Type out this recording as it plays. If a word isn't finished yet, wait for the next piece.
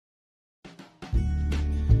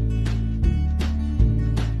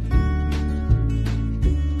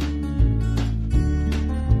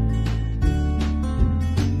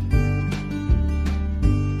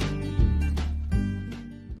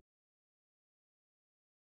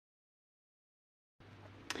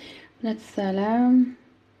بنات السلام.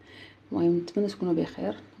 المهم نتمنى تكونوا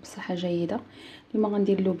بخير بصحه جيده. اليوم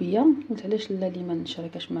غندير اللوبيه، قلت علاش لا لي ما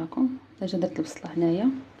نشاركهاش معكم. اجا درت البصله هنايا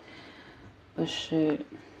باش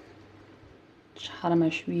تشحر مع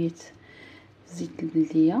شويه زيت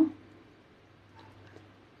البلديه،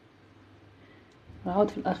 نعاود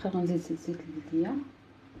في الاخر غنزيد زيت البلديه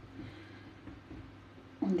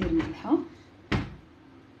وندير ملحه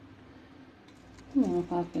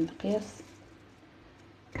وعارفين القياس.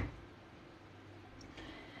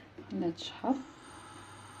 خليها تشحر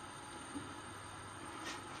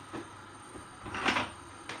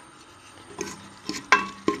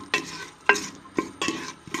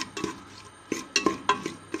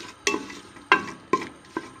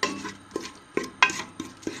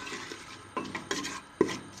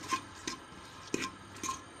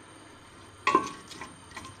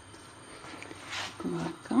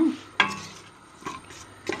هكا.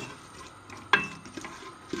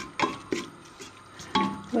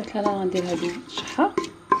 بغيت انا غندير هذه تشحر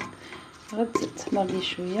غير تحمر لي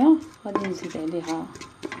شويه، غادي نزيد عليها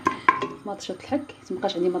مطشه الحك.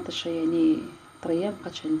 مابقاش عندي مطشه يعني طريه،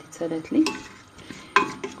 مابقاتش عندي تسالات لي.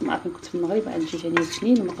 كما عارفين كنت في المغرب عاد جيت يعني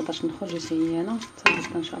سنين وما قدرتش نخرج، جيت هي انا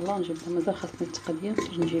حتى ان شاء الله نجيبها، مازال خاصني التقديه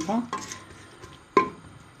باش نجيبها.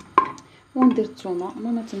 وندير الثومه،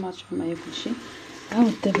 المهم تما تشوفوا معايا كلشي.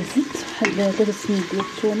 عاود دابا زدت واحد 3 سنين ديال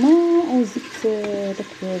الثومه وزدت داك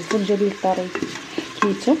الزنجبيل الطري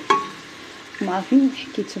حكيته. كما عارفين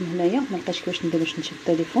حكيتهم هنايا، ما لقيتش كيفاش ندير باش نشد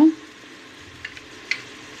التليفون.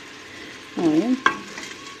 المهم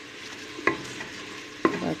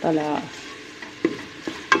طالعه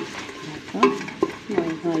هكا.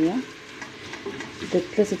 المهم هاهي درت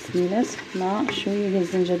 3 سنينات مع شويه ديال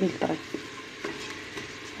الزنجبيل الطري.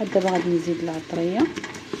 عاد دابا غادي نزيد العطريه،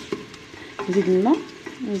 نزيد الماء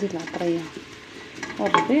ونزيد العطريه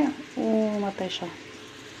والربيع ومطيشه.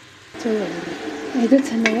 درت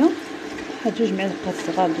هنايا واحد 2 معالق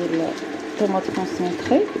صغار ديال الطوماط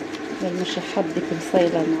كونسونطري ديال المشحط، ديك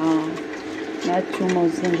البصيله مع الثومه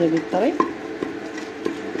والزنجبيل الطري.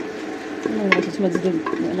 المهم نتوما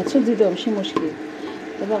تزيدوا، ما تزيدوها ماشي مشكل.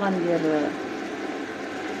 دابا غندير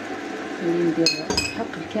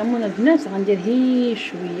حق الكمون البنات، غندير هي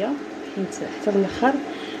شويه حتى الاخر.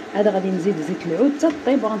 عاد غادي نزيد زيت العود حتى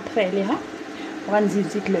طيب وغنطفي عليها، وغنزيد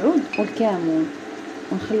زيت العود والكمون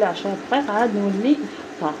ونخليها 10 دقائق عاد نولي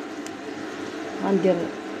نحطها. غندير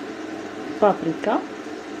بابريكا،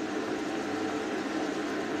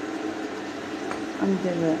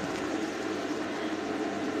 غندير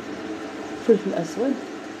فلفل اسود،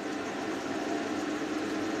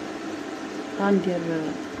 غندير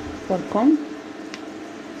كركم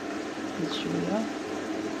شويه.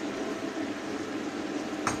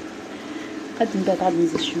 عاد من بعد غادي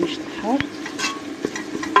نزيد شويه الحار.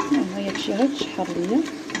 هي هادشي غير تشحر ليا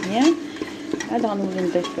مزيان. عاد غنولي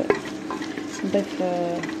نضيف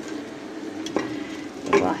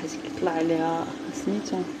واحد كيطلع عليها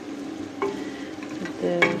سميتو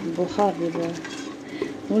البخار ديال.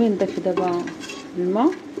 نولي نضيف دابا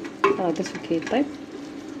الماء، راه درتو كيطيب.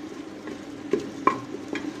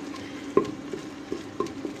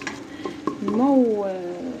 الماء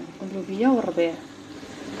واللوبيه والربيع.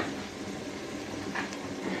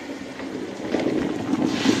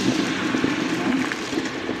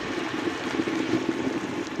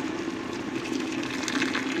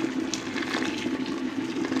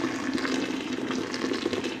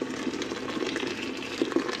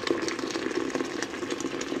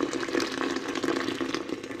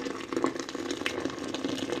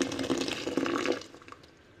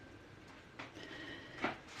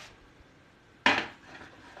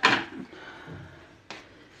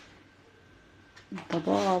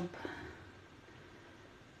 الضباب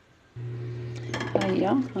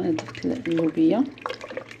هيا. انا درت اللوبيه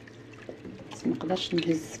بس ما نقدرش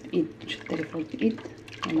نهز بايد، نشد التليفون بايد.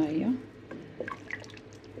 ها هي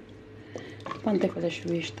غنضيف على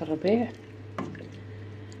شويه الربيع،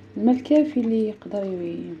 الماء الكافي اللي يقدر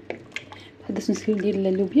بحال درت نص كيلو ديال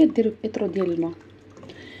اللوبيه ديروا اطرو ديال الماء.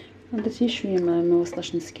 درت شويه ما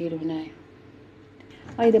وصلش نص كيلو هنايا.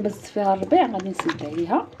 هاي دابا زدت فيها الربيع، غادي نسد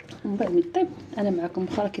عليها ومن بعد من طيب انا معكم.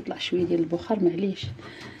 واخا كيطلع شويه ديال البخار معليش،